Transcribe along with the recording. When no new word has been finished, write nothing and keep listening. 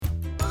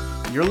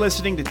You're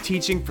listening to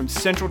teaching from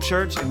Central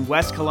Church in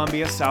West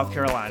Columbia, South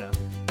Carolina.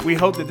 We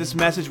hope that this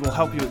message will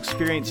help you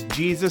experience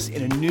Jesus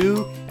in a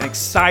new and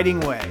exciting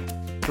way.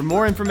 For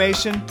more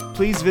information,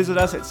 please visit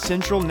us at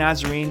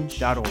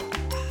centralnazarene.org.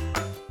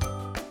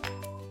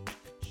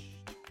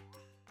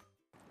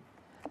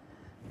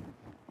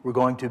 We're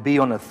going to be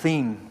on a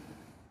theme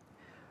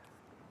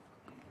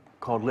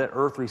called Let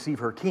Earth Receive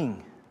Her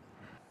King.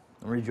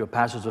 I'll read you a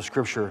passage of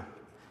Scripture.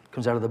 It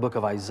comes out of the book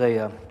of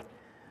Isaiah.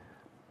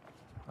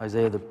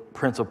 Isaiah, the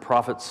Prince of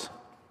Prophets.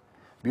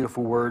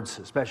 Beautiful words,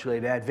 especially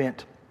at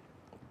Advent.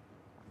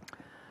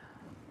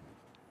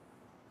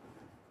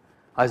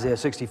 Isaiah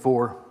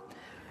 64.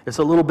 It's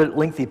a little bit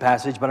lengthy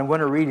passage, but I'm going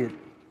to read it.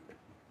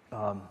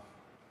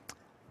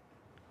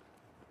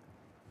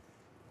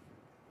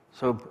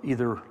 So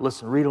either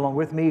read along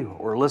with me,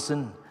 or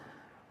listen,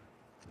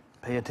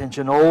 pay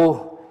attention.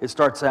 Oh, it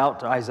starts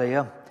out,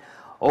 Isaiah.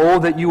 Oh,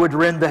 that you would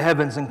rend the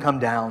heavens and come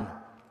down,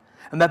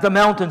 and that the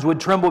mountains would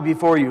tremble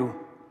before you.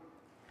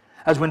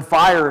 As when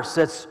fire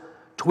sets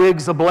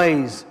twigs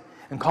ablaze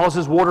and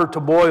causes water to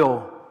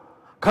boil.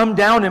 Come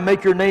down and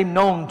make your name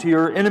known to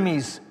your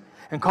enemies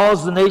and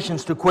cause the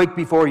nations to quake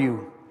before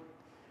you.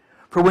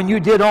 For when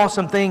you did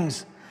awesome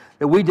things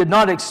that we did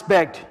not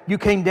expect, you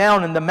came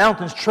down and the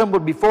mountains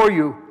trembled before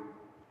you.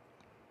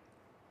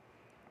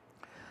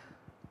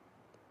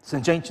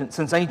 Since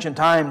ancient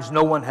times,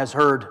 no one has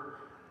heard,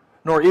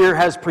 nor ear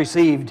has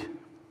perceived,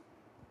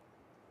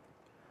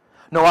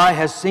 no eye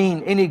has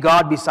seen any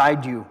God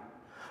beside you,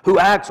 who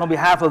acts on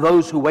behalf of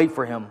those who wait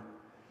for Him.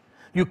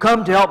 You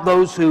come to help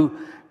those who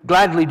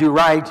gladly do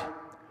right,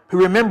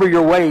 who remember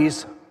your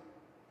ways.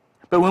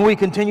 But when we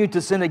continue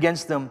to sin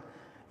against them,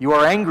 you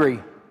are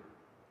angry.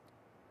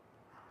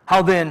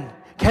 How then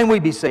can we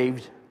be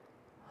saved?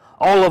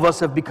 All of us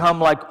have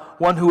become like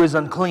one who is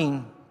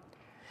unclean,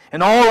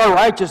 and all our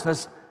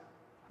righteousness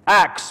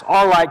acts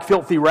are like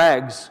filthy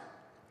rags.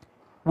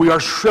 We are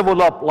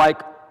shriveled up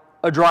like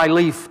a dry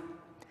leaf,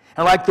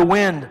 and like the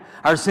wind,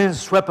 our sins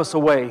swept us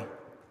away.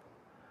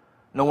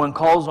 No one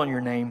calls on your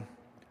name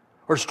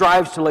or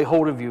strives to lay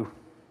hold of you.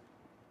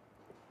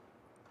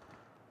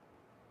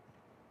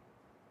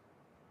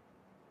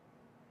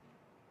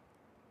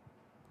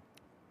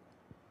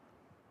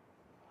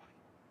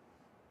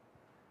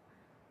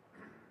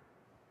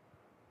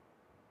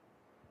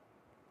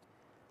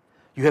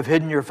 You have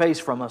hidden your face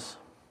from us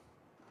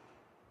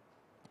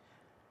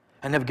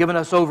and have given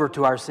us over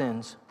to our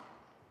sins.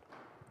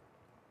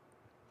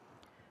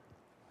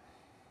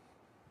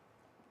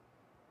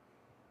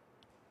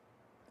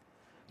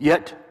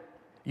 Yet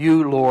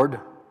you, Lord,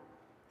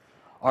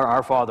 are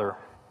our Father.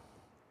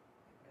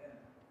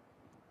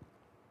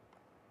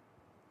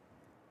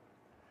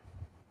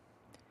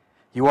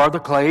 You are the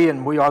clay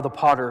and we are the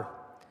potter.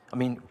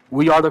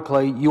 We are the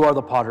clay, you are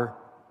the potter.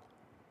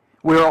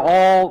 We are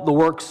all the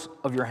works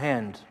of your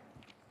hand.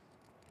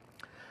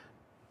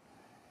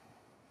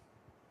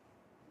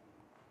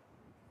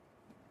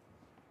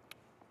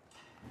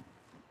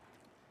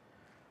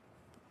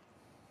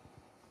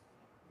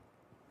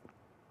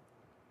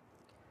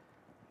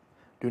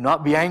 Do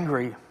not be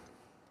angry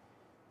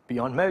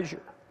beyond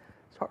measure.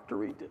 It's hard to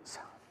read this.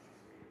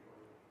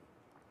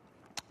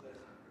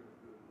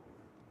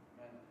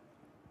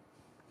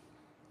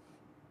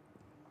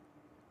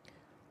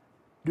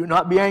 Do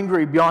not be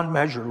angry beyond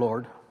measure,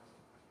 Lord.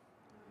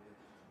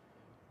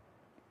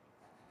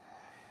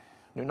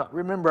 Do not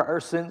remember our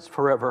sins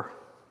forever.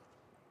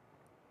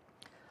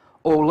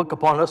 Oh, look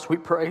upon us, we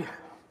pray.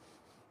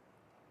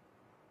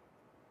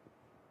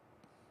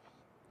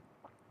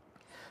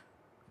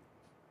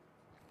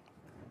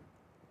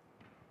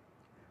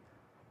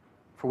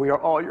 For we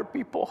are all your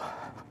people.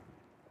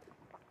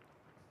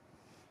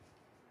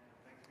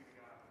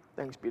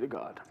 Thanks be to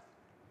God.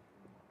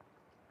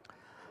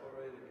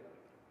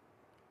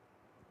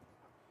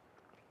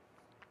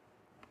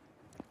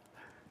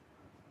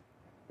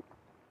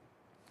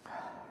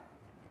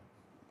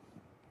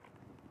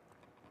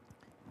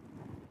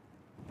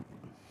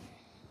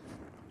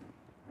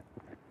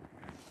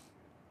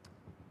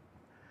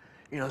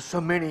 You know,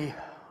 so many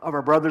of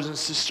our brothers and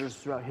sisters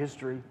throughout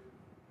history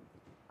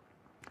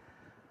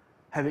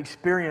have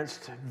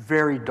experienced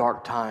very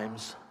dark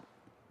times,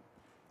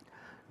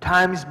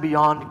 times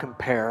beyond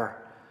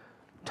compare,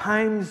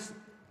 times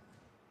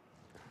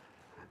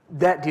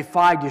that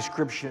defy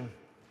description.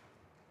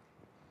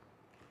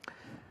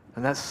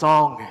 And that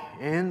song,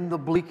 In the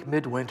Bleak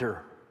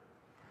Midwinter,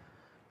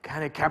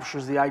 kind of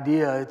captures the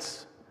idea.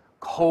 It's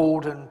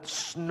cold and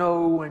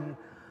snow and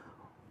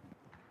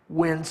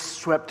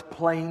wind-swept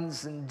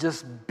plains and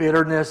just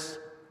bitterness.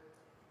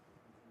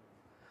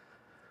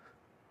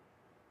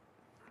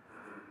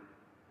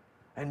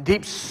 And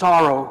deep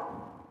sorrow.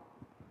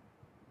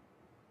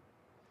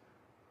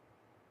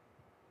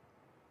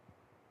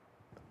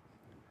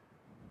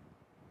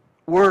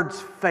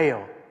 Words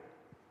fail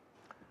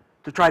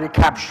to try to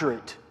capture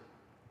it,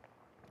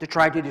 to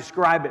try to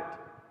describe it.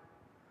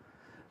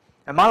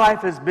 And my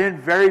life has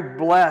been very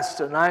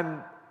blessed, and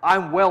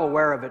I'm well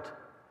aware of it.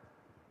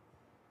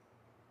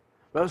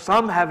 But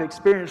some have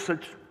experienced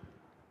such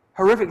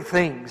horrific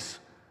things,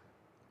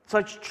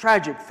 such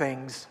tragic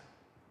things.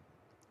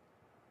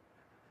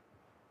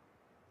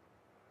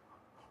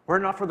 Were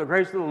it not for the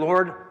grace of the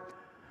Lord,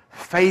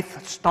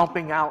 faith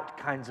stomping out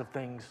kinds of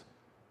things.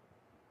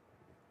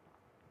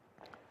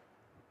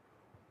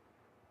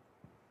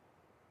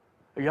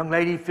 A young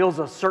lady feels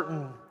a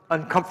certain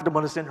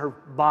uncomfortableness in her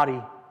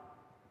body,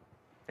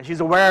 and she's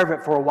aware of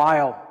it for a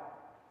while,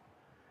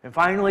 and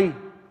finally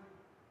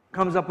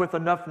comes up with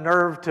enough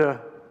nerve to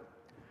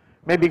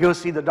maybe go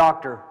see the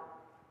doctor.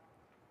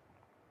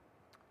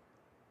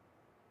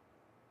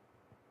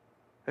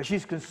 And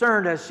she's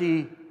concerned as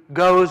she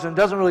goes and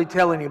doesn't really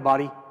tell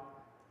anybody.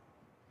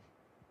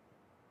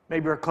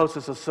 Maybe her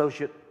closest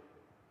associate,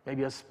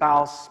 maybe a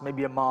spouse,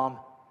 maybe a mom.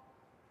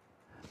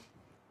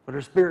 But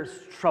her spirit's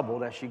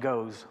troubled as she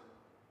goes.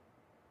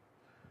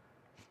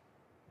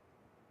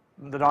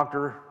 The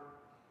doctor,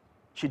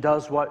 she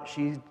does what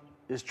she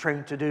is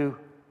trained to do.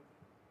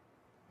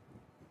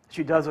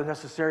 She does the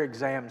necessary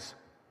exams.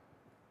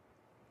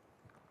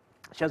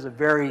 She has a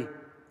very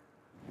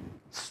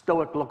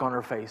stoic look on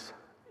her face.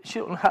 She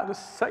don't know how to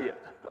say it.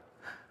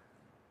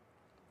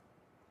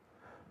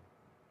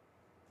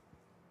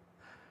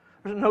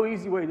 There's no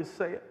easy way to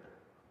say it.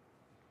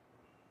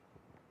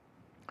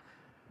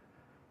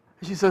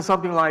 She says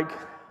something like,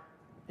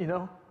 this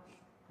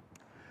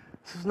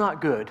is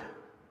not good.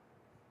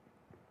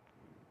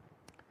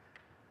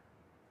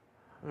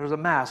 There's a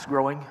mass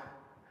growing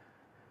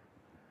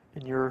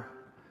in your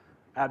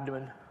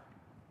abdomen.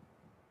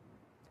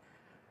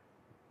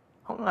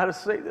 I don't know how to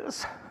say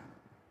this,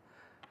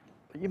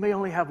 but you may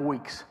only have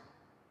weeks.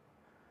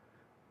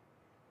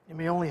 You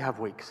may only have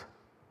weeks.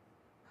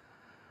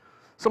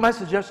 So my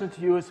suggestion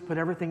to you is to put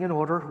everything in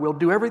order. We'll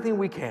do everything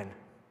we can,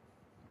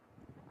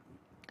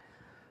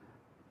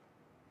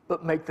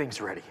 but make things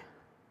ready.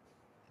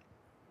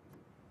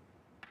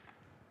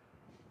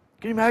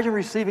 Can you imagine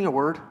receiving a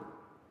word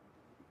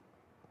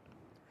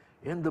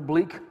in the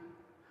bleak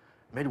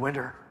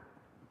midwinter?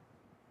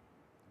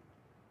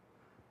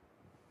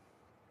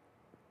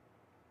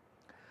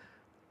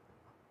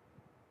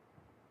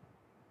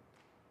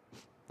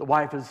 The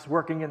wife is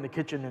working in the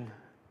kitchen and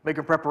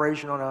making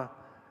preparation on a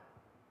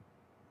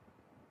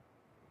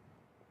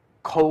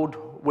cold,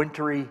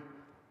 wintry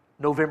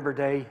November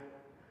day.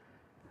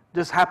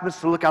 Just happens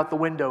to look out the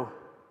window.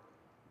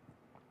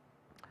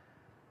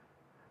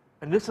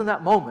 And just in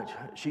that moment,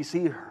 she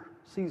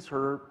sees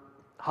her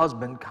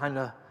husband kind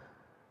of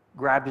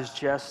grab his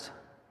chest.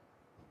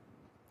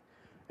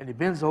 And he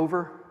bends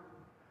over,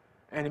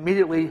 and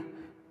immediately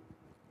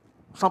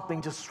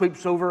something just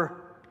sweeps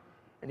over,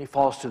 and he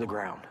falls to the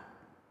ground.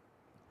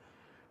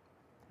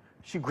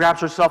 She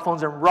grabs her cell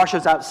phones and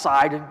rushes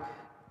outside, and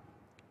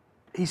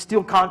he's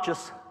still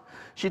conscious.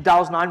 She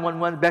dials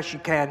 911 best she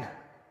can.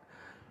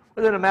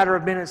 Within a matter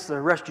of minutes, the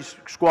rescue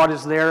squad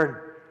is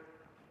there,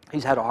 and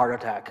he's had a heart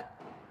attack.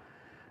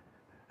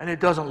 And it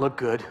doesn't look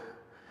good.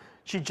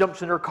 She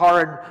jumps in her car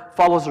and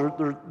follows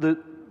the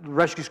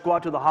rescue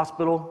squad to the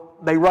hospital.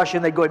 They rush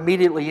in, they go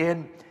immediately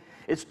in.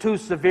 It's too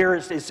severe,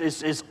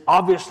 it's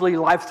obviously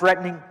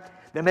life-threatening.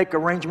 They make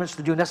arrangements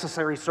to do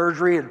necessary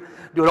surgery and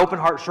do an open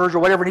heart surgery,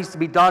 whatever needs to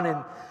be done,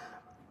 and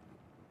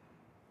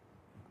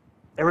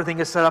everything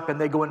is set up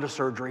and they go into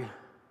surgery.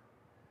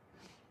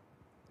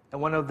 And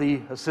one of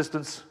the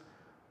assistants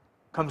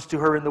comes to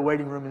her in the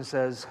waiting room and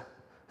says,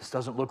 "This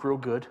doesn't look real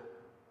good.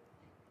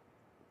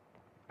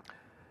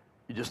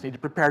 You just need to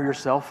prepare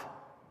yourself,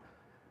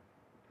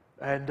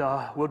 and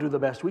we'll do the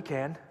best we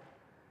can.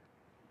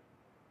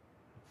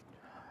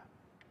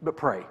 But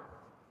pray."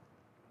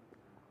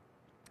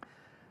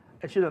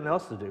 And she doesn't know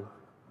what else to do.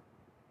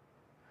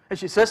 And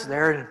she sits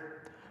there, and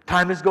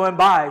time is going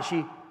by.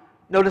 She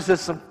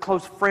notices some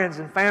close friends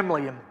and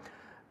family, and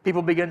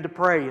people begin to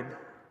pray. And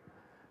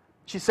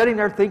she's sitting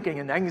there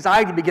thinking, and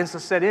anxiety begins to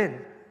set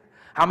in.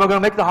 How am I going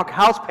to make the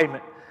house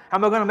payment? How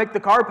am I going to make the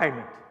car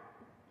payment?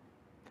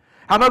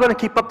 How am I going to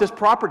keep up this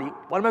property?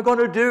 What am I going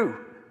to do?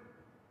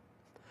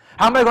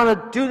 How am I going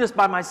to do this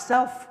by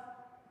myself?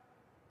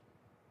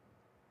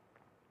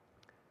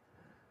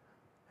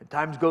 And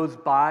time goes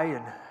by,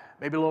 and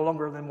maybe a little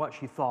longer than what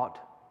she thought.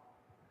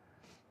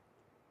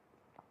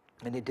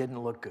 And it didn't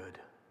look good.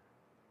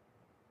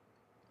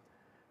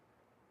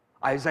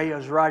 Isaiah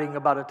is writing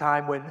about a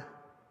time when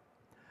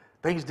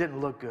things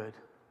didn't look good.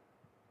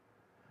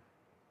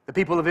 The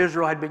people of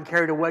Israel had been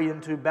carried away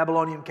into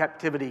Babylonian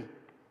captivity.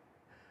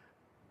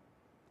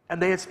 And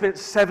they had spent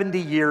 70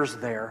 years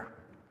there.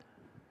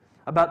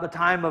 About the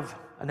time of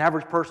an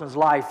average person's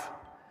life.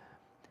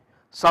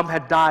 Some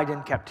had died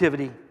in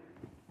captivity.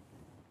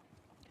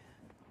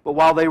 But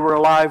while they were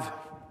alive,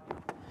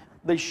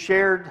 they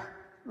shared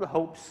the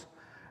hopes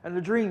and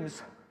the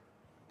dreams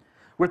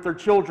with their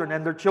children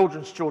and their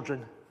children's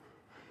children,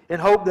 in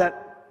hope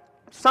that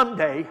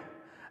someday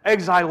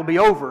exile will be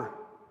over.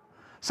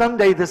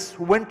 Someday this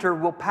winter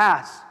will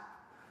pass.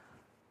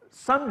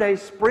 Someday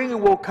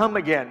spring will come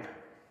again.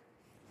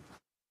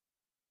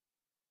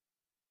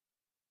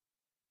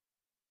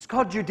 It's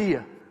called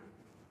Judea.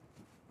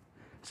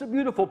 It's a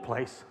beautiful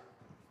place.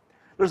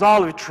 There's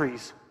olive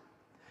trees.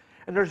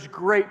 And there's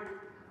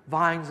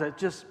grapevines that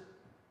just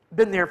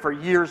been there for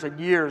years and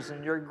years,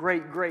 and your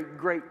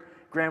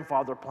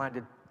great-great-great-grandfather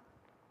planted.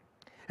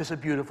 It's a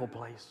beautiful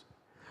place.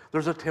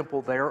 There's a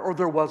temple there, or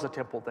there was a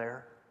temple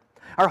there.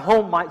 Our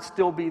home might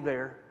still be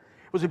there.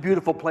 It was a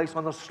beautiful place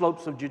on the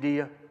slopes of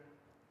Judea.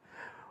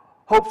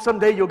 Hope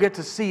someday you'll get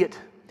to see it.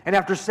 And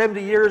after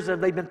 70 years, as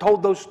they've been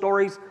told those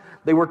stories,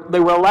 they were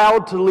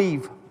allowed to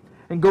leave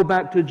and go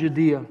back to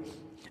Judea.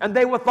 And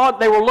they thought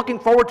they were looking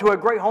forward to a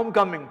great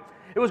homecoming.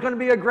 It was going to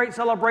be a great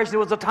celebration. It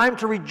was a time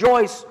to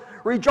rejoice.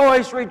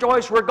 Rejoice,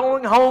 rejoice. We're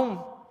going home.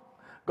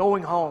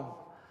 Going home.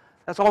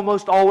 That's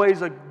almost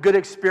always a good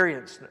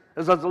experience.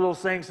 As the little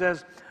saying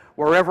says,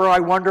 wherever I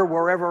wander,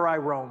 wherever I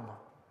roam,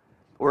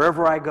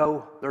 wherever I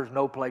go, there's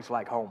no place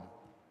like home.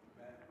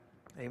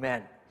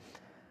 Amen.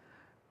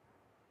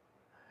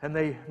 And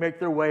they make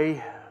their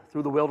way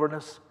through the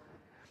wilderness,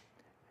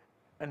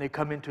 and they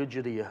come into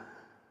Judea.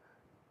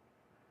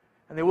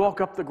 And they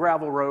walk up the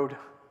gravel road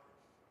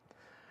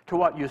to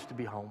what used to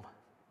be home.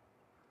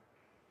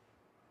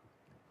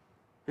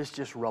 It's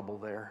just rubble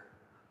there.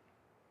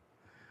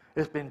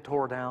 It's been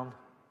torn down.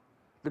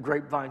 The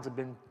grapevines have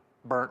been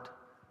burnt.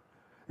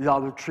 The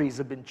olive trees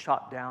have been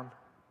chopped down.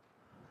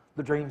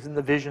 The dreams and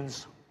the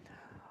visions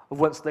of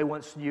what they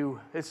once knew,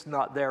 it's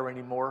not there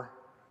anymore.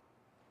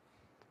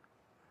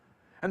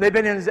 And they've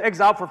been in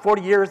exile for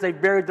 40 years. They've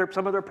buried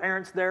some of their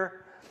parents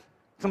there.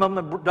 Some of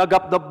them have dug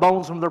up the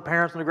bones from their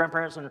parents and their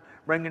grandparents and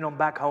bringing them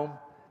back home.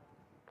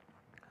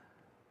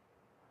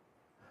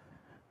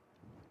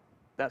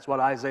 That's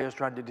what Isaiah is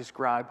trying to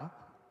describe.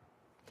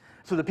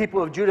 So the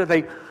people of Judah,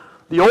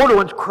 the older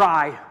ones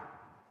cry.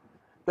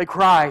 They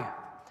cry.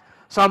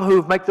 Some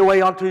who make their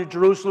way onto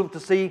Jerusalem to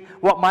see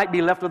what might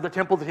be left of the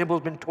temple. The temple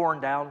has been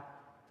torn down,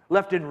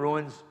 left in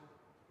ruins.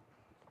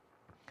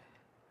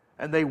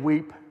 And they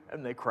weep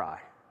and they cry.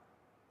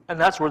 And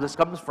that's where this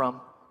comes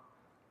from.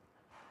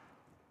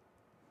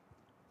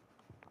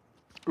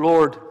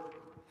 Lord,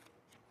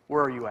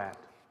 where are you at?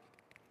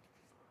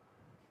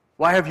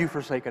 Why have you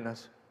forsaken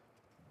us?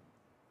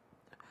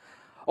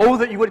 Oh,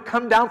 that you would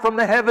come down from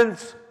the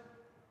heavens.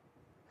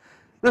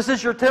 This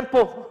is your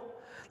temple.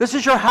 This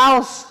is your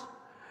house.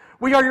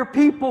 We are your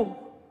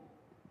people.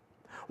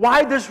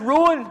 Why this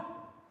ruin?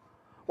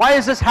 Why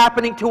is this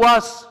happening to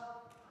us?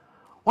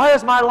 Why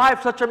is my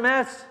life such a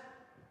mess?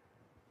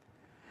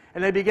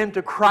 And they begin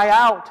to cry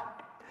out.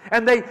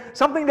 And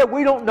something that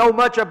we don't know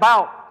much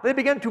about, they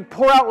begin to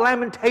pour out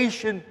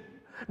lamentation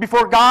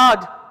before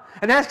God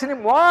and asking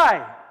Him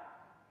why.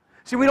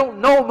 See, we don't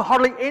know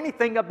hardly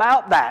anything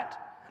about that.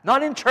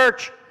 Not in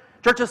church.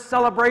 Church is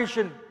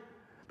celebration.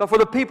 But for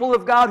the people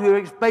of God who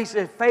have faced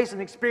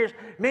and experienced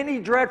many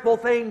dreadful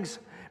things,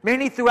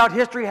 many throughout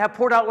history have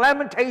poured out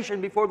lamentation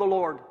before the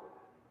Lord.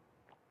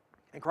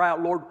 And cry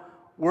out, Lord,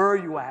 where are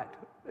you at?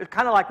 It's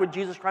kind of like when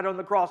Jesus cried on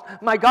the cross,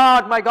 my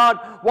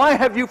God, why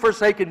have you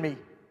forsaken me?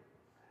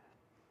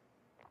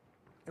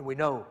 And we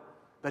know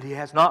that He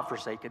has not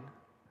forsaken.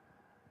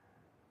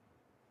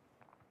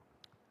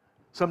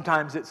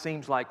 Sometimes it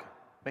seems like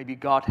maybe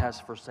God has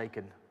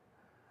forsaken.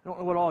 I don't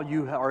know what all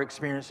you are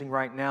experiencing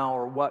right now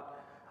or what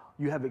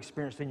you have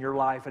experienced in your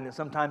life. And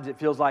sometimes it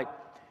feels like,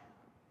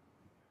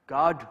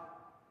 God,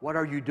 what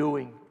are you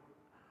doing?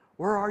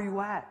 Where are you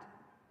at?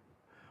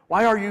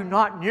 Why are you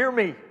not near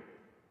me?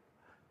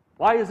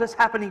 Why is this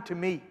happening to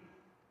me?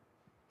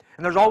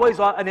 And there's always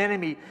an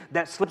enemy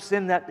that slips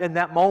in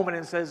that moment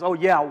and says, oh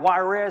yeah,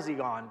 where has he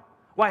gone?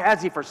 Why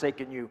has he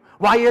forsaken you?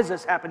 Why is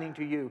this happening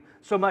to you?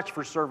 So much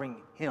for serving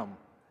him.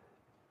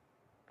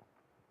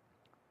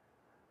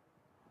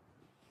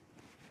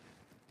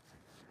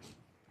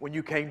 When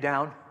you came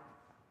down,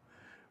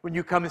 when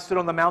you come and sit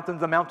on the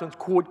mountains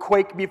would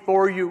quake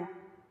before you.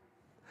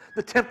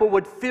 The temple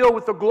would fill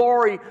with the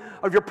glory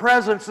of your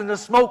presence, and the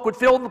smoke would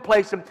fill the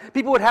place, and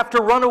people would have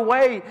to run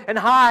away and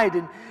hide,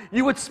 and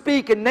you would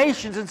speak, and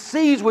nations and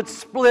seas would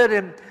split,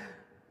 and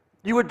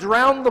you would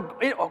drown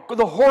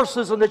the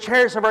horses and the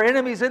chariots of our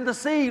enemies in the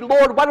sea.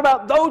 Lord, what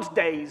about those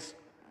days?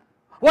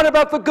 What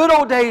about the good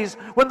old days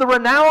when the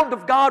renown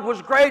of God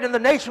was great and the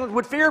nations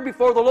would fear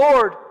before the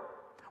Lord?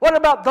 What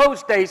about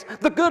those days,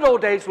 the good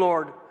old days,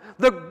 Lord,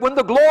 when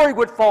the glory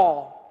would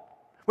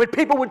fall, when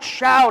people would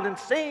shout and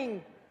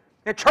sing,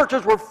 and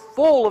churches were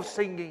full of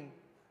singing?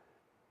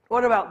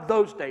 What about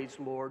those days,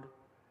 Lord?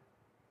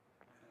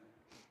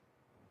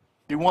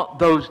 You want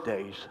those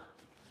days?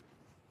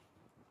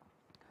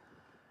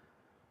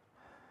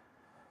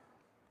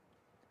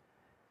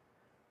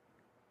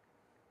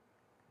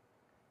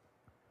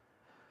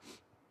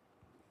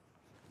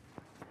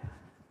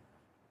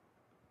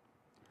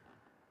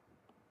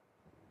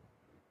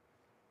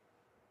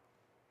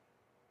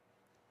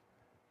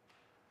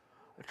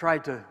 I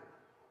tried to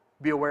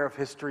be aware of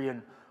history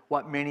and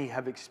what many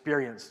have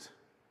experienced.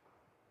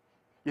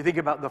 You think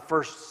about the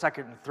first,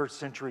 second, and third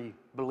century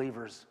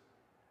believers.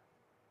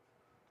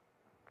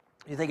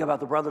 You think about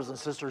the brothers and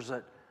sisters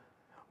that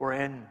were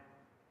in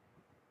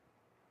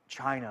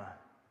China,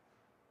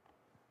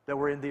 that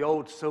were in the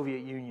old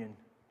Soviet Union,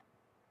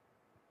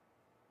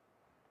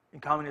 in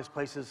communist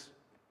places,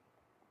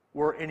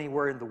 were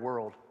anywhere in the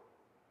world,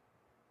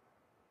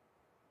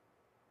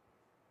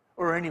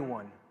 or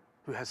anyone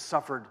who has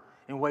suffered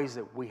in ways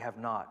that we have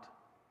not.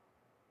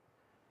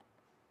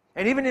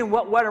 And even in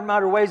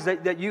whatever ways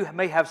that you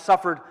may have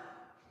suffered,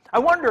 I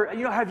wonder,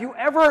 have you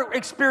ever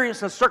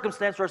experienced a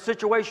circumstance or a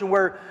situation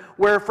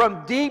where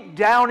from deep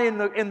down in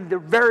the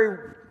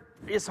very,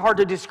 it's hard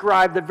to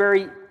describe, the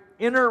very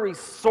inner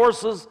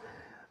resources,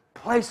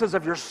 places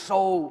of your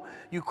soul,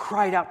 you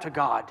cried out to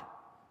God?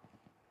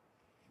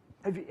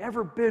 Have you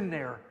ever been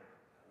there?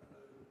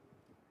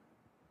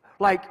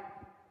 Like,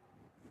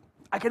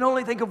 I can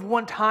only think of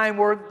one time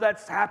where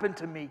that's happened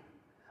to me.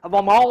 Of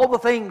all the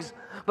things,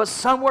 but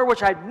somewhere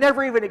which I'd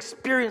never even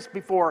experienced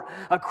before,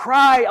 a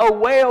cry, a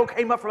wail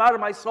came up from out of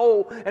my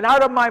soul and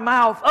out of my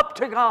mouth up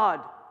to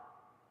God.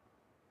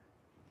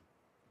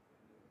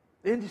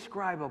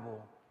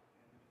 Indescribable.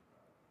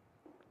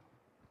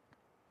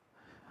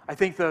 I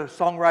think the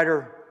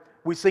songwriter,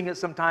 we sing it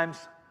sometimes.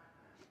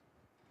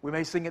 We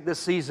may sing it this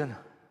season.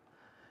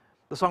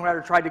 The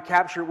songwriter tried to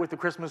capture it with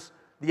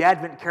the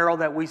Advent carol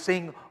that we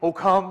sing, O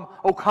come,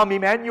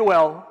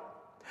 Emmanuel,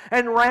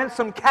 and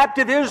ransom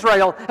captive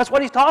Israel. That's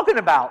what he's talking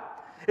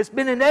about. It's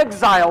been in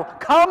exile.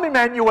 Come,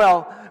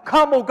 Emmanuel.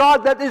 Come, O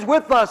God that is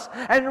with us,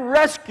 and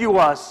rescue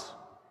us.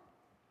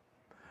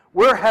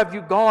 Where have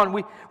you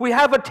gone? We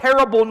have a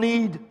terrible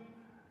need.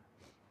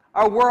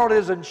 Our world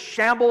is in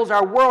shambles.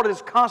 Our world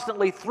is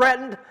constantly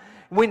threatened.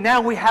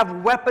 Now we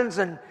have weapons,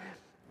 and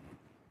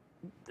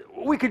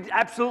we could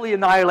absolutely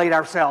annihilate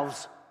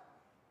ourselves.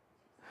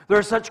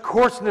 There's such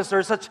coarseness,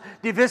 there's such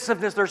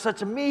divisiveness, there's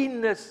such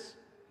meanness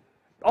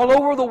all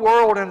over the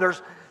world, and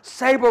there's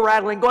saber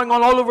rattling going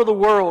on all over the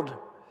world.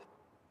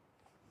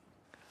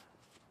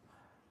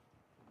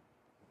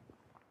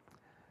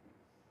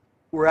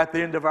 We're at the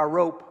end of our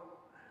rope.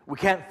 We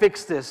can't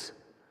fix this.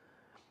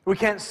 We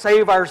can't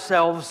save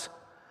ourselves.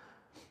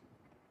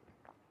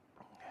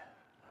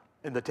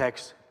 In the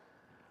text,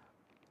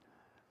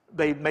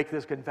 they make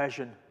this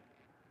confession.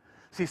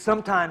 See,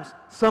 sometimes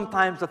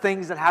the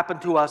things that happen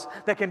to us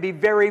that can be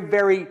very,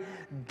 very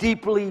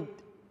deeply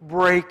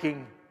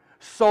breaking,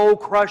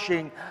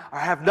 soul-crushing, or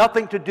have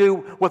nothing to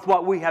do with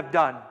what we have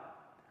done.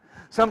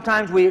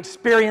 Sometimes we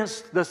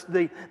experience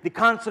the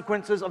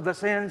consequences of the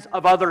sins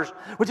of others,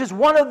 which is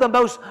one of the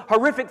most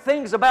horrific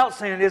things about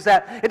sin, is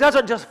that it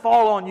doesn't just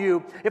fall on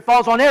you, it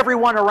falls on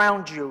everyone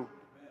around you.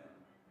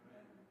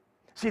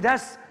 See,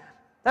 that's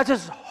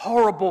just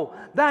horrible.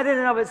 That in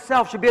and of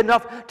itself should be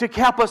enough to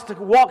help us to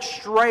walk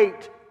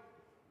straight.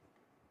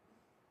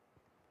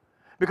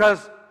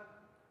 Because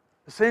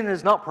sin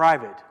is not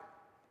private.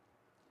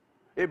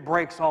 It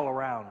breaks all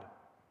around.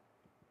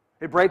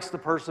 It breaks the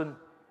person,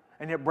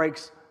 and it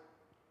breaks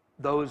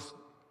those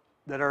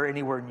that are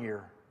anywhere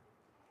near.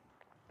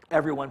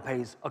 Everyone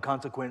pays a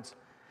consequence.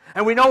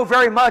 And we know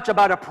very much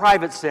about a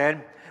private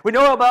sin. We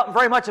know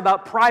very much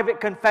about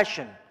private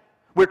confession.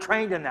 We're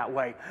trained in that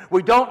way.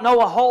 We don't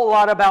know a whole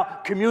lot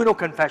about communal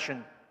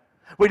confession.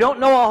 We don't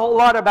know a whole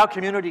lot about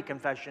community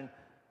confession.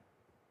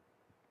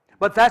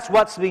 But that's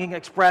what's being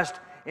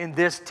expressed in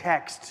this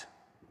text.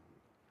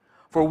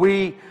 For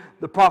we,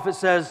 the prophet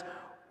says,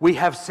 we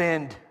have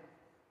sinned.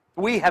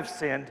 We have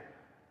sinned.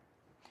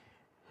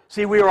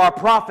 See, we are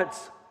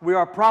prophets. We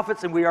are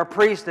prophets and we are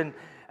priests,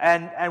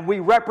 and we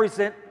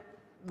represent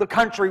the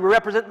country. We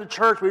represent the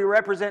church. We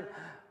represent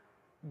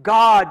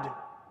God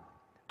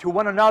to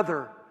one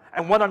another,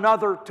 and one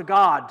another to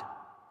God.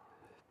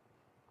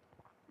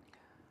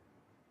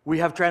 We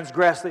have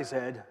transgressed, they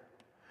said.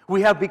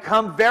 We have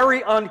become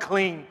very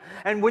unclean.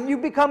 And when you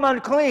become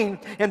unclean,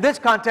 in this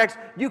context,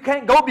 you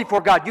can't go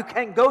before God. You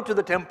can't go to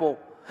the temple.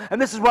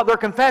 And this is what they're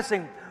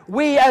confessing.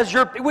 We as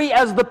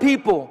the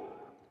people,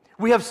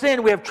 we have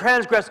sinned, we have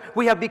transgressed,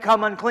 we have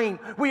become unclean.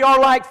 We are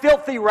like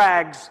filthy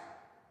rags.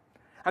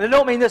 And I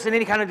don't mean this in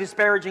any kind of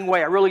disparaging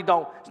way. I really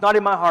don't. It's not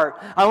in my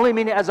heart. I only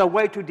mean it as a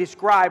way to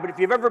describe. But if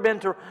you've ever been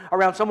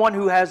around someone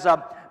who has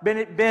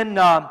been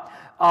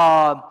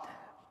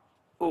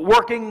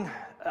working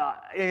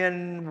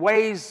in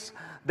ways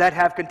that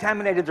have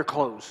contaminated their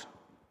clothes,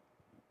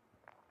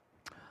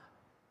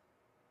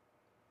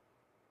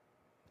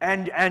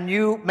 and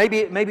you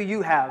maybe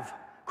you have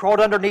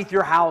crawled underneath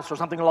your house or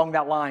something along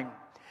that line,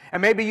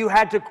 and maybe you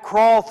had to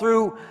crawl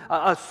through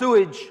a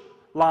sewage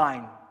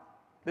line.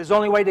 There's the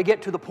only way to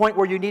get to the point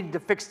where you needed to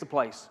fix the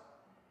place.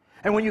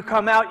 And when you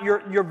come out,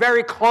 your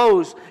very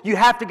clothes, you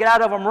have to get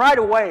out of them right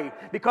away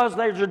because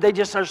they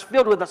just are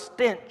filled with a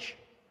stench.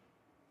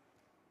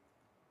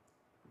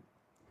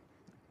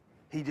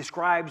 He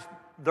describes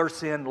their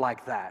sin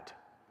like that.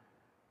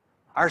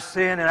 Our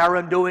sin and our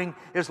undoing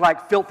is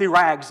like filthy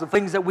rags. The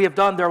things that we have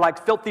done, they're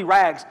like filthy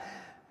rags.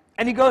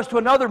 And he goes to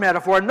another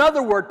metaphor,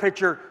 another word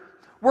picture.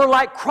 We're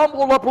like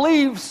crumpled up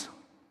leaves.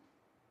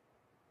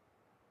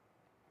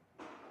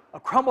 A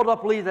crumbled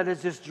up leaf that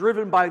is just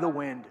driven by the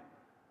wind.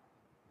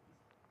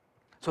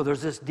 So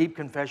there's this deep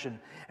confession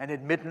and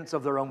admittance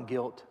of their own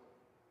guilt.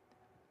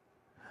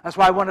 That's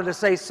why I wanted to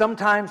say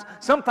sometimes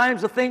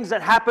the things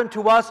that happen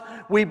to us,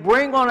 we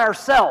bring on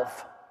ourselves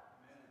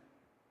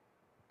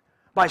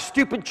by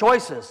stupid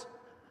choices,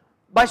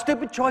 by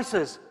stupid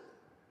choices,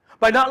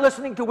 by not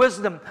listening to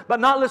wisdom, by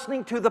not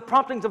listening to the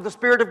promptings of the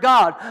Spirit of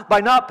God,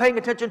 by not paying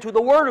attention to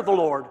the Word of the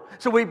Lord.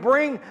 So we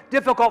bring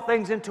difficult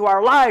things into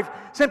our life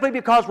simply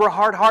because we're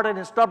hard-hearted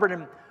and stubborn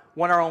and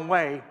want our own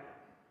way.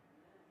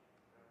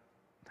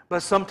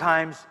 But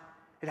sometimes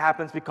it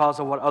happens because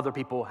of what other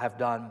people have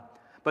done.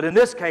 But in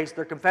this case,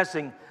 they're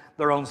confessing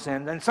their own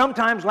sin. And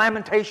sometimes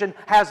lamentation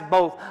has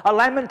both. A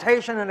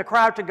lamentation and a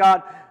cry out to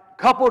God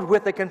coupled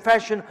with a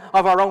confession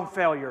of our own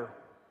failure.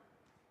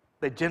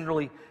 They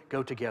generally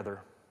go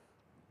together.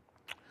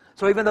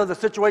 So even though the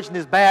situation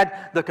is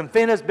bad, the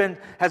sin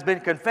has been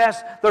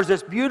confessed, there's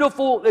this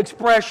beautiful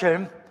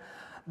expression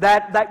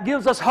that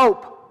gives us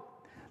hope.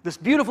 This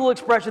beautiful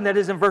expression that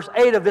is in verse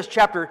 8 of this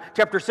chapter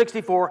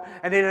 64,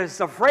 and it is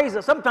a phrase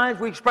that sometimes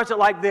we express it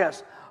like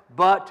this,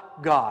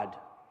 but God.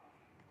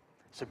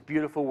 It's a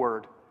beautiful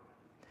word.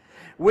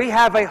 We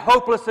have a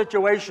hopeless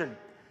situation.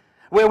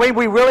 We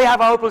really have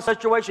a hopeless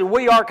situation.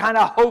 We are kind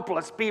of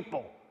hopeless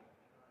people.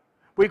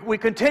 We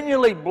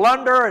continually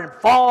blunder and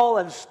fall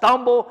and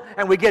stumble,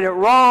 and we get it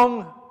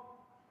wrong.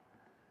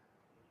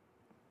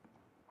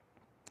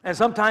 And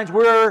sometimes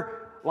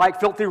we're like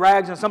filthy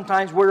rags, and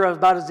sometimes we're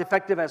about as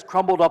effective as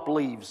crumbled up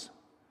leaves.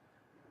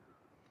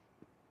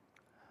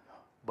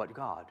 But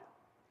God.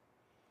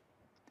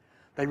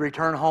 They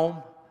return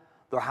home.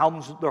 Their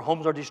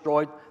homes are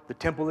destroyed. The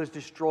temple is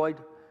destroyed.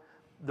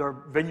 Their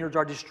vineyards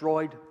are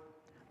destroyed.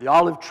 The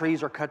olive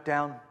trees are cut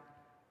down.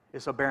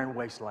 It's a barren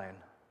wasteland.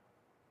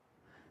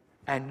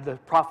 And the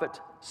prophet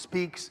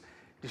speaks,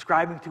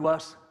 describing to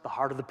us the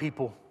heart of the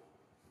people.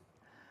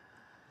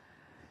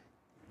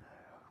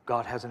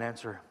 God has an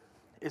answer.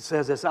 It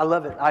says this, I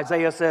love it.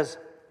 Isaiah says,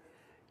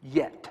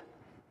 yet.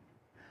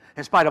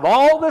 In spite of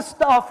all this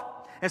stuff,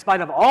 in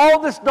spite of all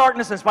this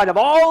darkness, in spite of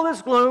all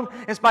this gloom,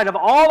 in spite of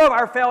all of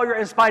our failure,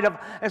 in spite of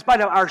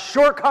our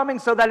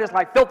shortcomings, so that it's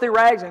like filthy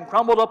rags and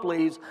crumbled up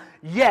leaves,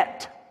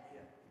 yet.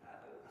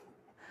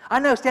 I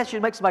know that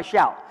should make somebody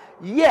shout.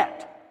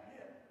 Yet.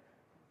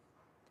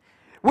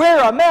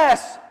 We're a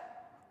mess,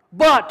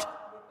 but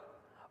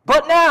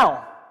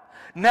now,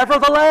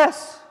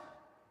 nevertheless,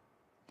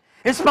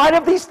 in spite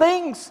of these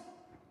things,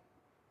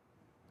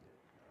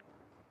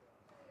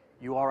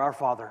 you are our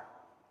Father.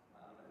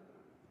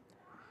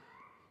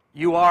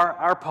 You are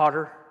our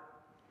potter.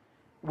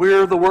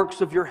 We're the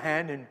works of your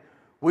hand, and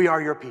we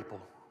are your people.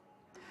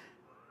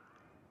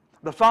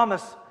 The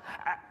psalmist,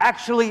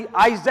 actually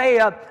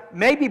Isaiah,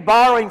 may be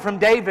borrowing from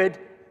David.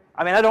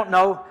 I mean, I don't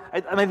know.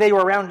 I mean, they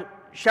were around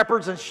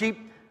shepherds and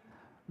sheep.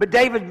 But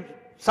David,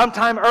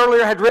 sometime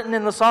earlier, had written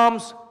in the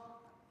Psalms,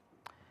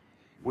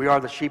 we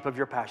are the sheep of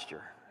your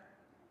pasture.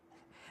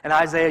 And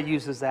Isaiah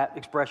uses that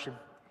expression.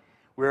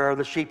 We are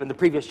the sheep. In the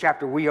previous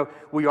chapter, we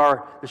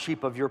are the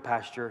sheep of your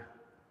pasture.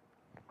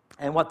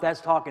 And what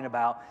that's talking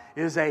about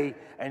is an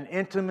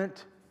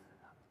intimate,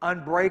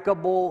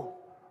 unbreakable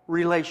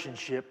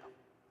relationship.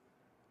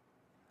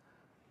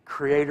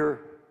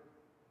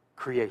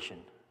 Creator-creation.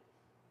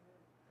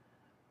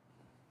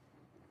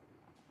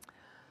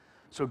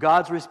 So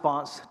God's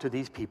response to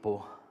these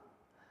people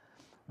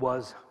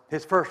was,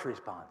 his first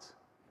response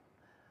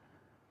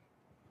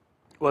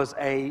was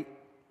a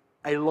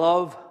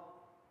love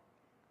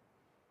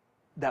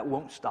that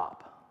won't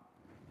stop.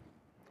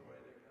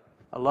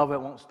 A love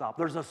that won't stop.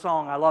 There's a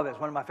song, I love it, it's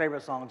one of my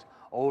favorite songs,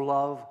 "O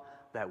love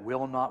that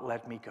will not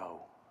let me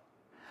go.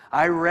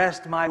 I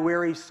rest my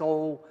weary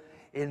soul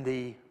in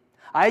thee.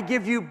 I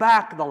give you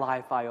back the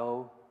life I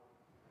owe."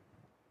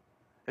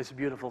 It's a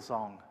beautiful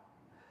song.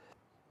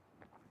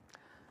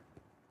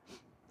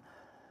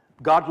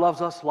 God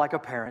loves us like a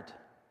parent.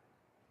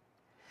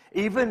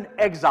 Even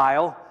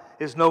exile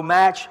is no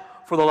match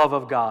for the love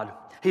of God.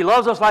 He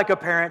loves us like a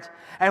parent,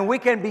 and we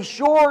can be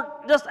sure,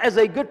 just as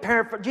a good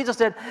parent, Jesus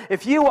said,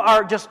 if you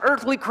are just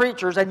earthly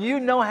creatures and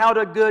you know how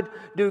to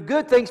do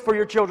good things for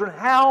your children,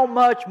 how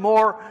much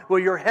more will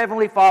your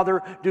Heavenly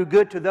Father do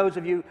good to those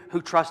of you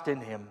who trust in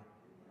Him?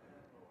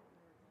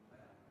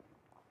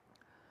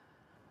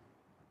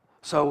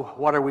 So,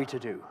 what are we to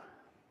do?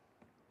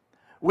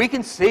 We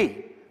can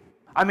see.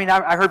 I mean,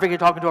 I heard Vicki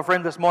talking to a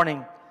friend this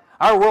morning.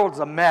 Our world's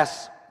a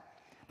mess.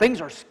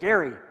 Things are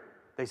scary,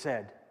 they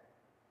said.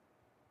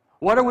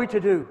 What are we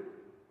to do?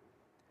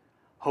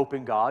 Hope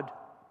in God.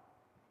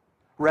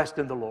 Rest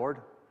in the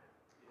Lord.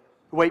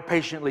 Wait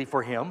patiently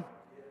for Him.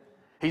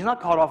 He's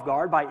not caught off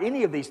guard by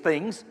any of these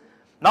things.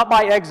 Not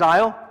by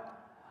exile.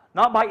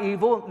 Not by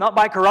evil. Not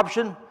by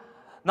corruption.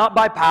 Not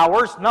by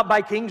powers. Not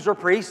by kings or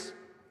priests.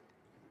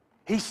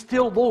 He's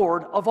still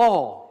Lord of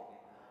all.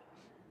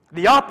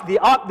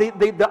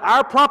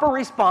 Our proper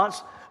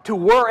response to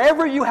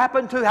wherever you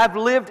happen to have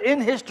lived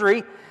in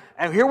history,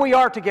 and here we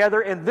are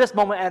together in this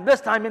moment and this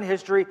time in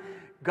history,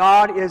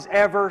 God is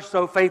ever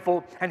so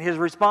faithful, and His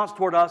response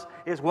toward us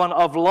is one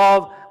of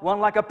love, one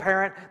like a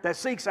parent that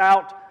seeks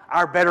out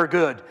our better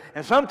good.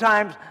 And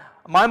sometimes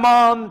my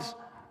mom's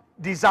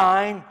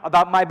design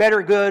about my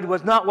better good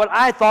was not what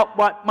I thought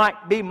what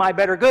might be my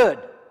better good.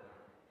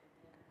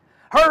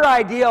 Her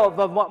idea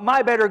of what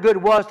my better good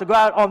was to go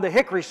out on the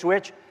hickory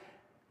switch.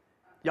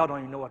 Y'all don't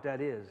even know what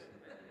that is.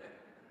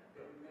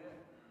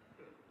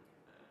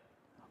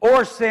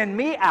 or send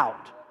me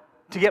out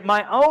to get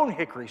my own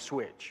hickory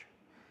switch.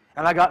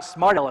 And I got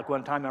smart aleck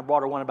one time and I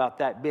brought her one about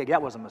that big.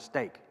 That was a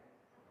mistake.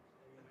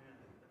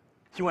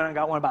 She went and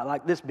got one about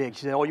like this big.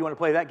 She said, oh, you want to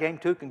play that game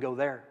too? Can go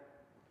there.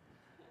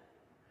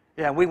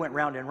 Yeah, and we went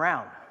round and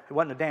round. It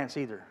wasn't a dance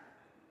either.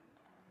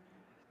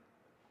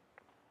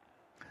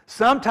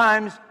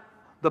 Sometimes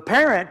the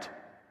parent,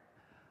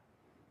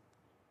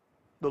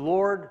 the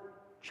Lord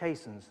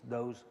chastens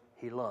those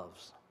He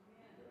loves.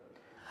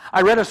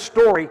 I read a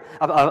story,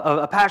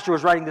 a pastor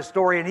was writing this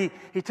story, and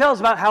he tells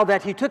about how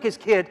that he took his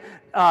kid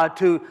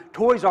to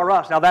Toys R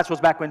Us. Now, that was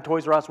back when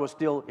Toys R Us was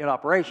still in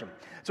operation.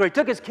 So he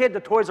took his kid to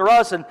Toys R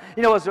Us, and,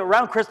 it was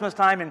around Christmas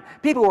time, and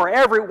people were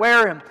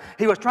everywhere, and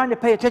he was trying to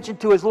pay attention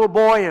to his little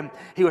boy, and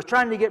he was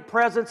trying to get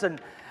presents,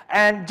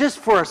 and just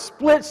for a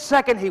split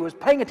second, he was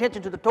paying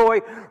attention to the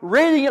toy,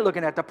 reading it,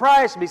 looking at the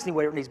price, and seeing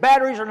whether it needs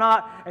batteries or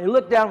not, and he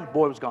looked down, the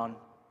boy was gone.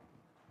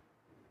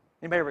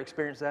 Anybody ever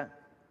experienced that?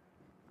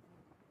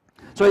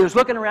 So he was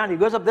looking around. He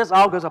goes up this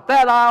aisle, goes up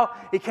that aisle.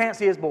 He can't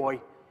see his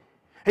boy.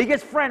 He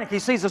gets frantic. He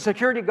sees a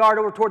security guard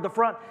over toward the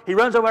front. He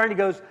runs over there and he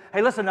goes,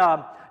 hey, listen,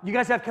 you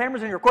guys have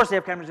cameras in here? Of course they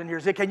have cameras in here.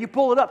 He said, can you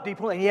pull it up? Do you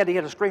pull it? And he had to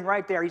get a screen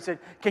right there. He said,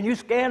 can you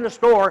scan the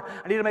store?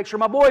 I need to make sure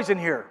my boy's in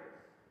here.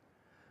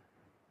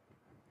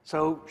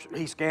 So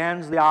he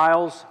scans the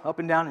aisles up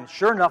and down, and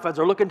sure enough, as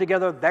they're looking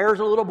together, there's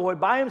a little boy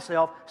by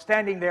himself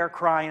standing there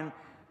crying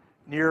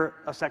near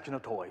a section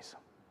of toys.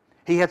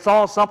 He had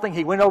saw something.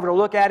 He went over to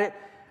look at it,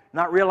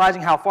 not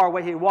realizing how far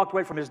away he had walked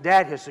away from his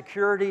dad, his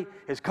security,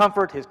 his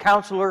comfort, his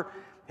counselor,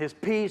 his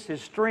peace,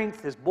 his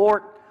strength, his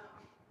board.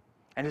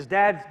 And his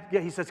dad,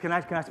 he says, can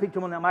I speak to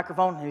him on that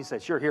microphone? And he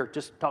said, sure, here,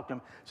 just talk to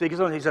him. So he goes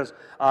on and he says,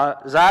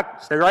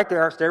 Zach, stay right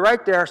there, stay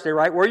right there, stay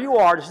right where you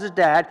are. This is his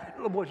dad.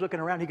 The little boy's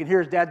looking around. He can hear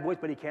his dad's voice,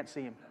 but he can't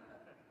see him.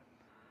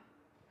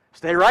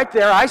 Stay right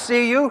there. I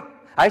see you.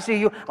 I see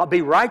you. I'll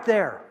be right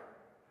there.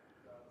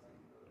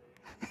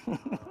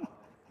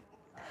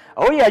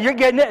 Oh, yeah, you're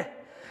getting it.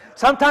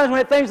 Sometimes when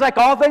it seems like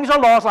all things are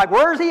lost, like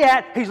where's he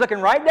at? He's looking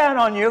right down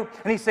on you,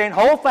 and he's saying,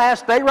 hold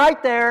fast, stay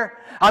right there.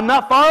 I'm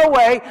not far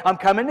away. I'm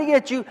coming to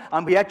get you.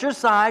 I'll be at your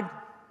side.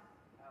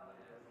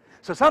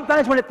 So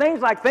sometimes when it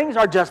seems like things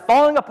are just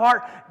falling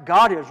apart,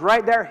 God is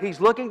right there. He's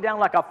looking down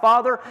like a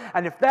father,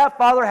 and if that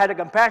father had a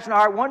compassionate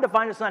heart, wanted to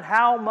find his son,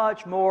 how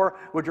much more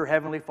would your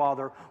heavenly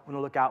Father want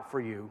to look out for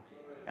you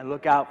and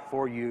look out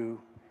for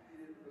you?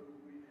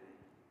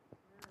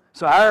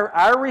 So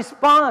our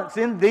response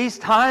in these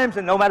times,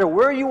 and no matter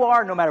where you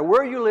are, no matter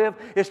where you live,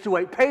 is to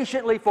wait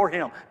patiently for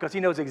Him, because He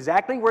knows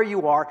exactly where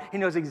you are. He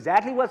knows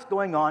exactly what's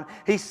going on.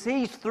 He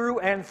sees through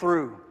and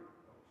through.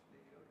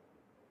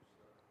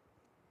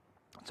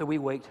 So we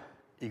wait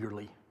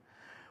eagerly.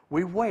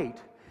 We wait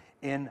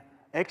in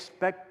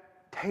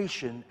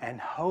expectation and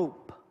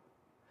hope.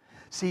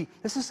 See,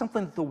 this is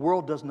something that the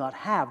world does not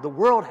have. The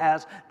world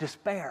has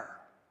despair.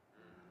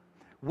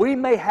 We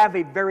may have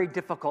a very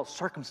difficult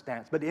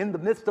circumstance, but in the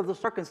midst of the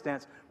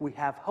circumstance, we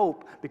have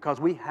hope because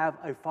we have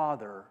a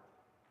Father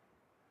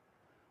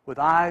with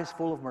eyes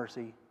full of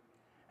mercy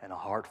and a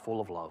heart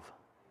full of love.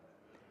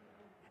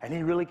 And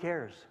He really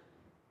cares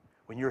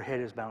when your head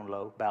is bowed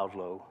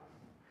low.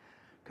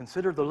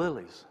 Consider the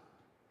lilies,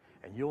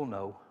 and you'll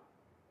know.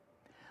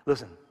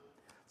 Listen,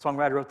 the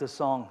songwriter wrote this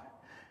song.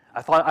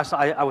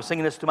 I was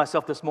singing this to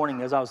myself this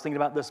morning as I was thinking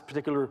about this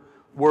particular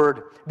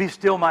word. Be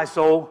still, my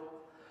soul.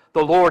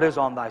 The Lord is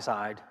on thy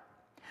side.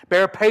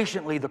 Bear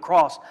patiently the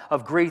cross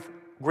of grief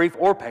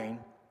or pain.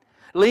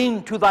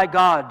 Lean to thy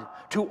God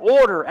to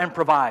order and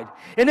provide.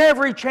 In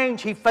every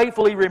change He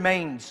faithfully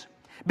remains.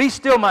 Be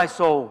still, my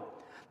soul.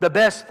 The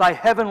best thy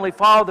heavenly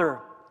Father.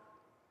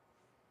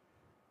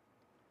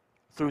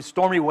 Through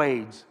stormy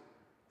ways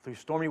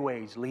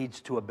leads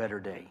to a better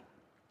day.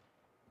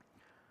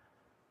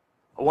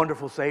 A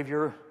wonderful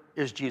Savior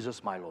is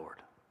Jesus, my Lord.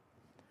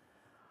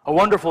 A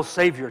wonderful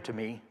Savior to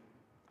me.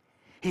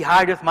 He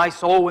hideth my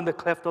soul in the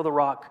cleft of the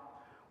rock,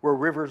 where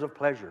rivers of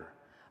pleasure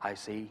I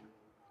see.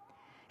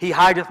 He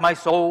hideth my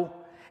soul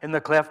in the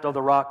cleft of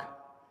the rock,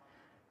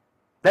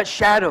 that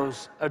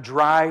shadows a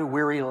dry,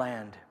 weary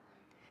land.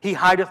 He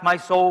hideth my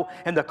soul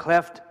in the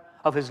cleft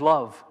of His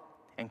love,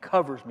 and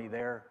covers me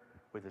there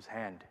with His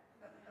hand.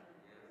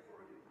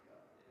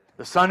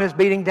 The sun is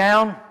beating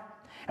down,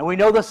 and we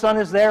know the sun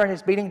is there and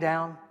it's beating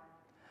down.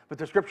 But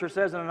the Scripture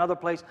says in another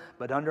place,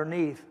 but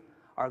underneath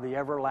are the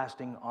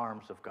everlasting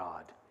arms of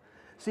God.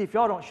 See, if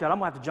y'all don't shut, I'm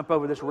going to have to jump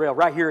over this rail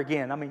right here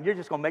again. I mean, you're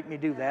just going to make me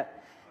do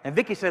that. And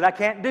Vicki said, I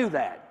can't do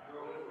that.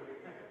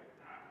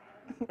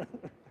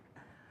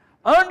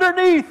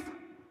 Underneath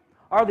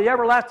are the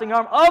everlasting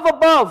arms. Of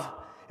above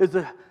is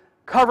the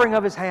covering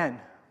of His hand.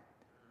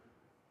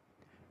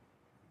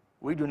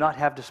 We do not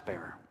have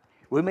despair.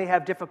 We may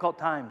have difficult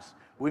times.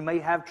 We may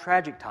have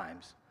tragic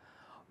times.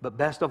 But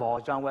best of all,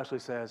 as John Wesley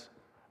says,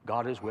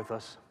 God is with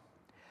us.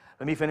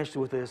 Let me finish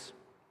with this.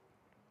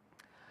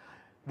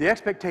 The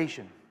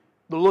expectation,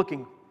 the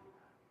looking,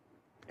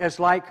 is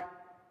like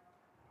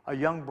a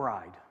young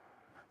bride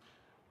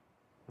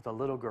with a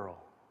little girl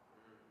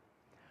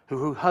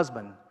whose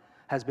husband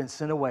has been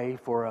sent away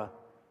for a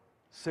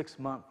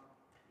 6-month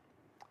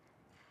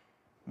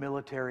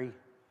military,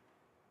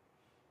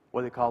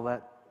 what do they call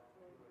that?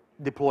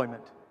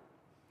 Deployment.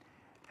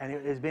 And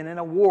it has been in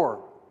a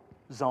war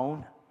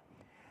zone.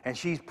 And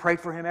she's prayed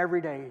for him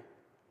every day.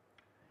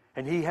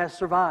 And he has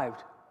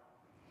survived.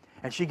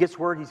 And she gets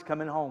word he's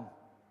coming home.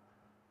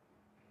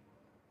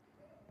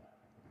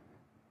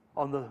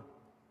 On the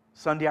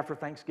Sunday after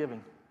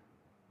Thanksgiving,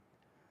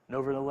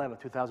 November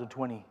 11th,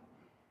 2020,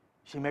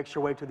 she makes her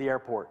way to the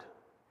airport.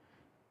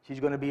 She's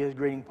going to be his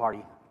greeting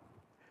party.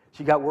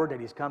 She got word that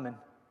he's coming.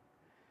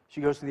 She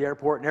goes to the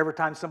airport, and every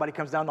time somebody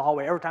comes down the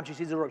hallway, every time she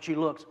sees the road, she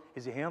looks.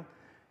 Is it him?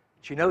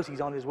 She knows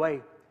he's on his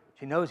way.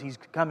 She knows he's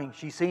coming.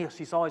 She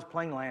saw his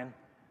plane land.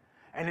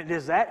 And it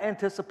is that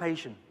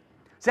anticipation.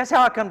 See, that's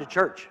how I come to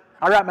church.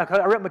 I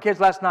wrote my kids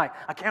last night.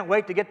 I can't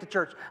wait to get to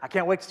church. I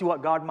can't wait to see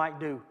what God might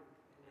do.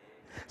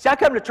 See, I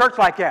come to church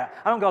like that.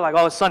 I don't go like,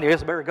 oh, it's Sunday, I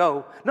guess I better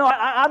go. No,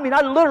 I mean,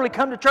 I literally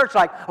come to church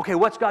like, okay,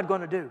 what's God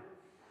going to do?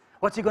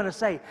 What's He going to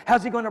say?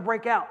 How's He going to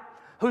break out?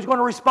 Who's going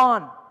to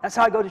respond? That's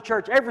how I go to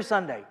church every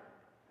Sunday.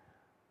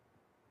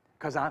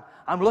 Because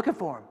I'm looking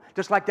for Him.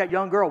 Just like that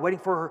young girl waiting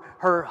for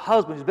her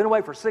husband who's been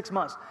away for 6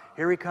 months.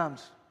 Here he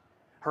comes.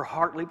 Her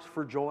heart leaps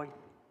for joy.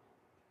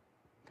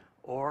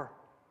 Or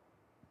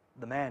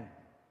the man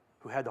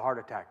who had the heart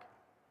attack.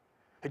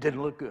 It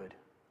didn't look good.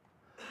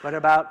 But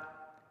about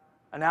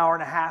an hour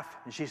and a half,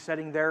 and she's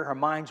sitting there, her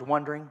mind's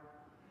wandering.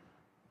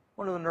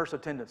 One of the nurse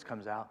attendants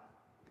comes out,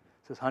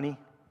 says, honey,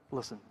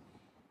 listen.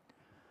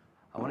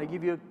 I want to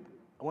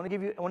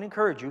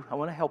encourage you. I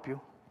want to help you.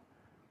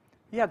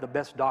 You have the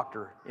best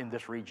doctor in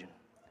this region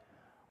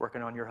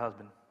working on your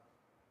husband.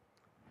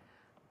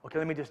 Okay,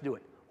 let me just do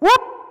it.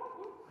 Whoop!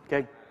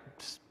 Okay,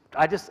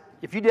 I just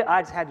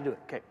had to do it.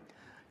 Okay,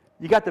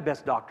 you got the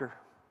best doctor.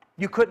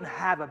 You couldn't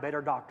have a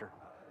better doctor.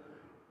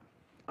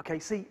 Okay,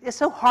 see, it's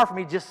so hard for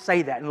me to just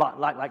say that and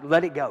like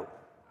let it go.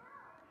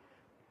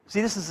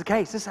 See, this is the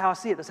case. This is how I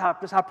see it. This is how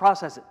I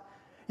process it.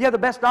 You have the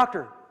best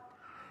doctor.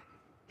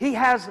 He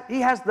has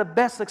the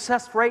best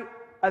success rate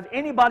of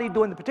anybody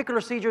doing the particular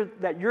procedure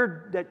that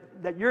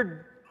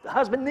your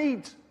husband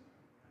needs.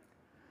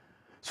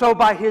 So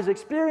by his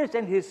experience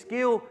and his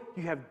skill,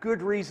 you have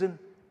good reason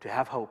to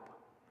have hope.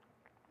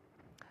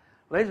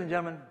 Ladies and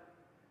gentlemen,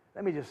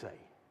 let me just say,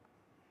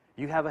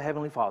 you have a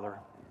Heavenly Father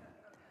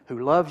who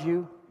loves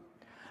you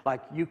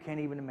like you can't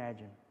even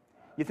imagine.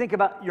 You think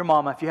about your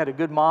mama, if you had a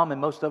good mom, and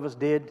most of us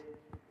did.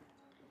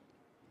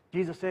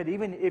 Jesus said,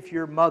 even if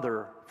your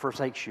mother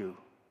forsakes you,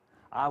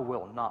 I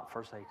will not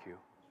forsake you.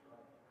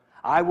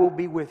 I will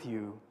be with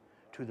you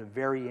to the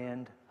very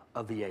end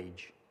of the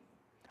age.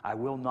 I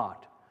will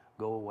not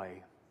go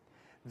away.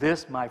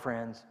 This, my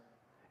friends,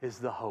 is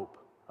the hope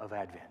of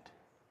Advent.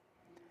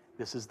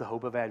 This is the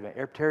hope of Advent.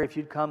 Terry, if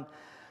you'd come.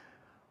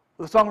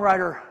 The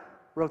songwriter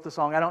wrote the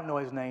song. I don't know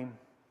his name.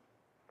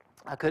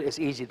 It's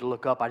easy to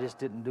look up. I just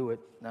didn't do it.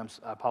 I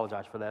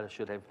apologize for that. I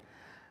should have.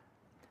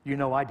 You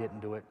know I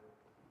didn't do it.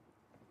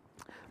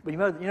 But you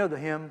know the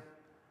hymn,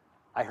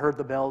 I Heard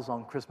the Bells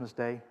on Christmas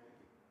Day?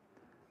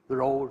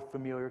 Their old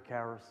familiar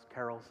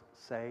carols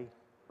say,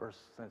 or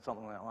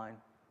something like that line.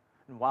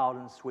 And wild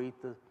and sweet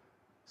the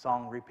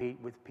song repeat,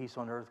 with peace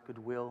on earth,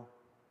 goodwill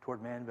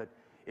toward men. But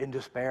in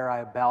despair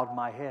I bowed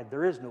my head.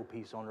 There is no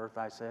peace on earth,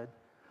 I said.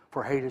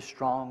 For hate is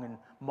strong and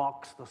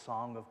mocks the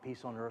song of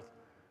peace on earth,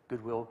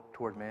 goodwill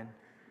toward men.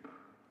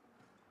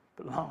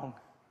 But long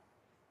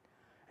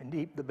and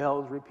deep the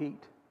bells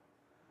repeat.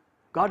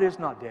 God is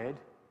not dead.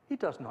 He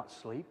does not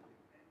sleep.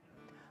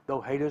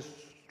 Though hate is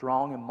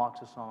strong and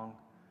mocks the song,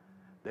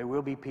 there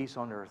will be peace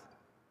on earth.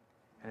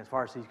 And as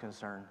far as He's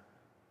concerned,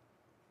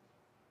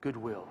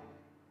 goodwill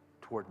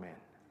toward men.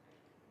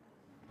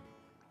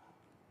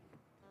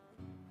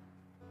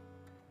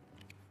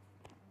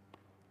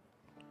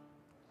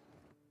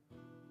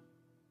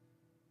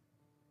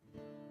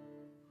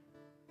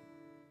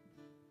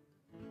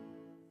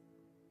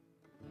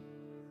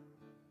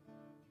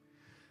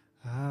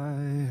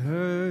 I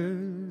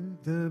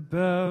heard the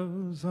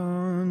bells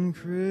on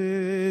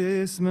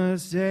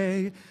Christmas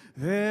Day,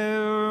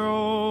 their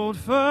old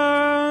familiar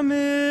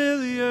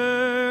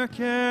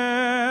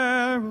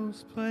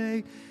carols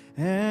play,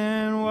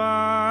 and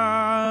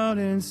wild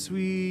and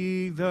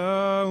sweet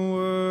the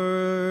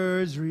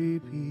words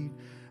repeat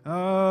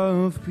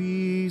of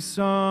peace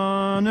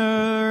on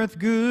earth,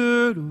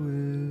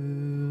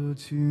 goodwill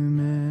to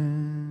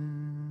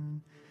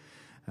men.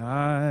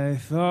 I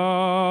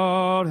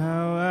thought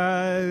how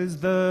as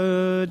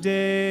the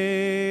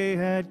day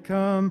had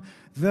come,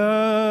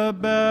 the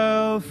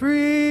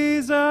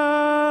belfries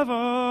of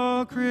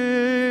all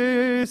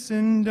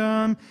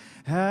Christendom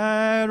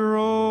had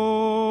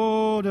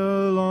rolled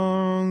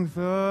along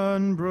the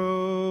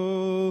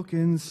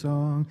unbroken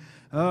song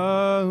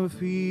of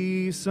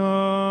peace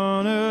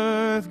on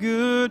earth,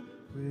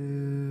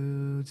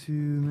 goodwill to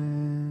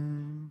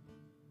men.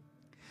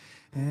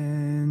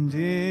 And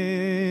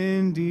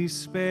in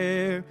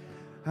despair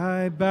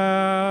I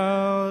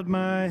bowed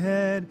my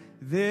head.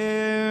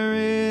 There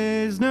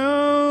is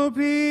no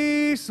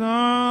peace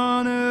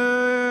on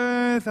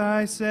earth,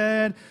 I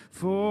said,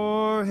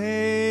 For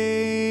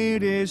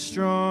hate is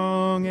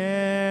strong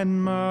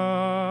and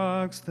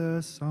mocks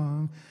the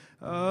song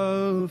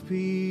of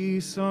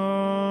peace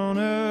on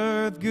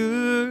earth,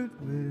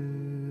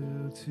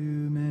 goodwill to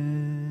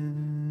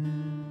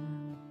men.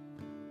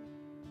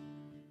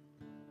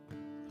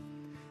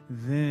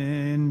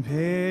 Then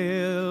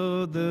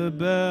pealed the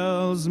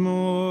bells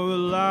more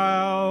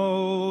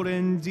loud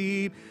and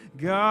deep,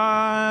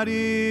 God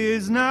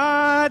is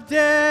not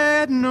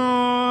dead,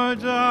 nor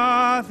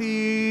doth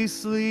he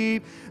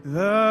sleep.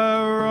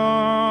 The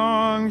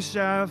wrong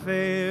shall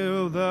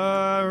fail,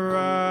 the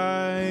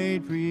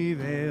right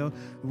prevail,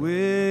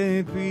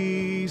 with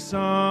peace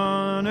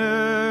on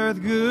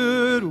earth,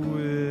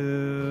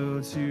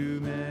 goodwill to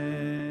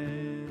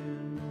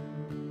men.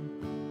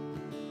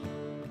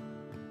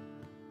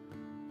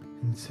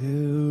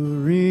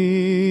 Until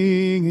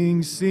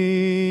ringing,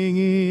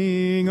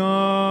 singing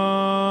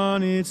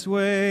on its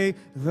way,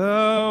 the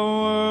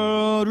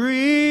world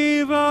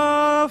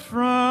revolved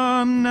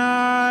from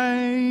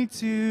night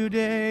to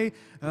day.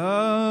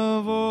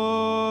 A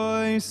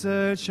voice,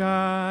 a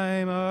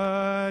chime,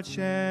 a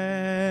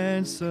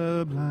chant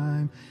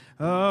sublime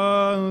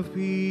of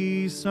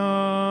peace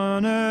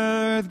on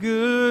earth,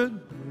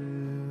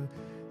 goodwill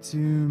to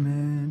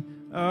men.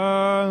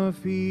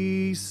 Of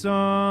peace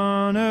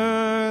on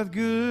earth,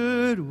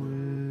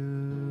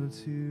 goodwill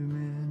to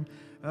men.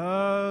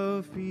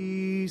 Of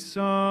peace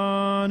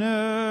on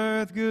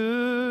earth,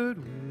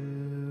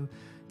 goodwill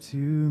to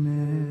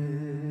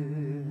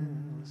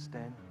men.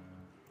 Stand.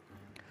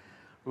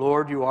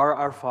 Lord, you are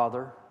our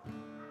Father.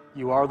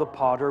 You are the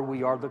potter,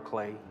 we are the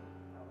clay.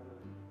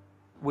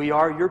 We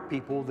are your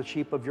people, the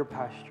sheep of your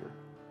pasture.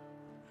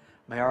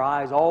 May our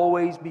eyes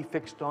always be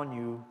fixed on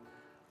you,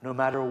 no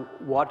matter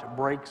what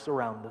breaks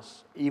around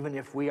us, even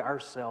if we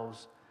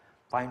ourselves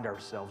find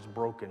ourselves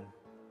broken.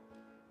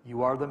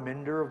 You are the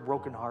mender of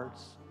broken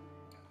hearts.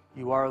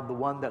 You are the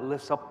one that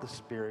lifts up the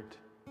spirit.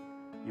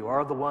 You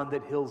are the one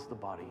that heals the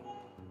body.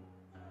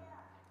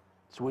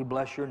 So we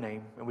bless your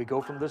name, and we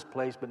go from this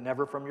place, but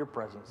never from your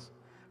presence,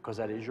 because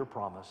that is your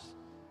promise.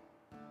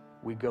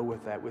 We go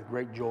with that with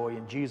great joy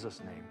in Jesus'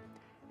 name.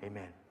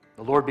 Amen.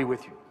 The Lord be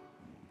with you.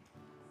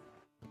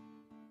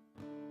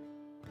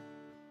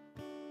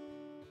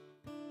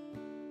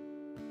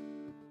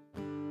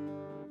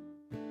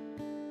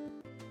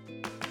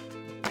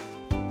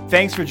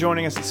 Thanks for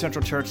joining us at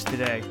Central Church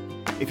today.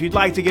 If you'd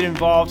like to get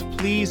involved,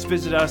 please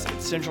visit us at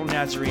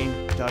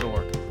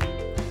centralnazarene.org.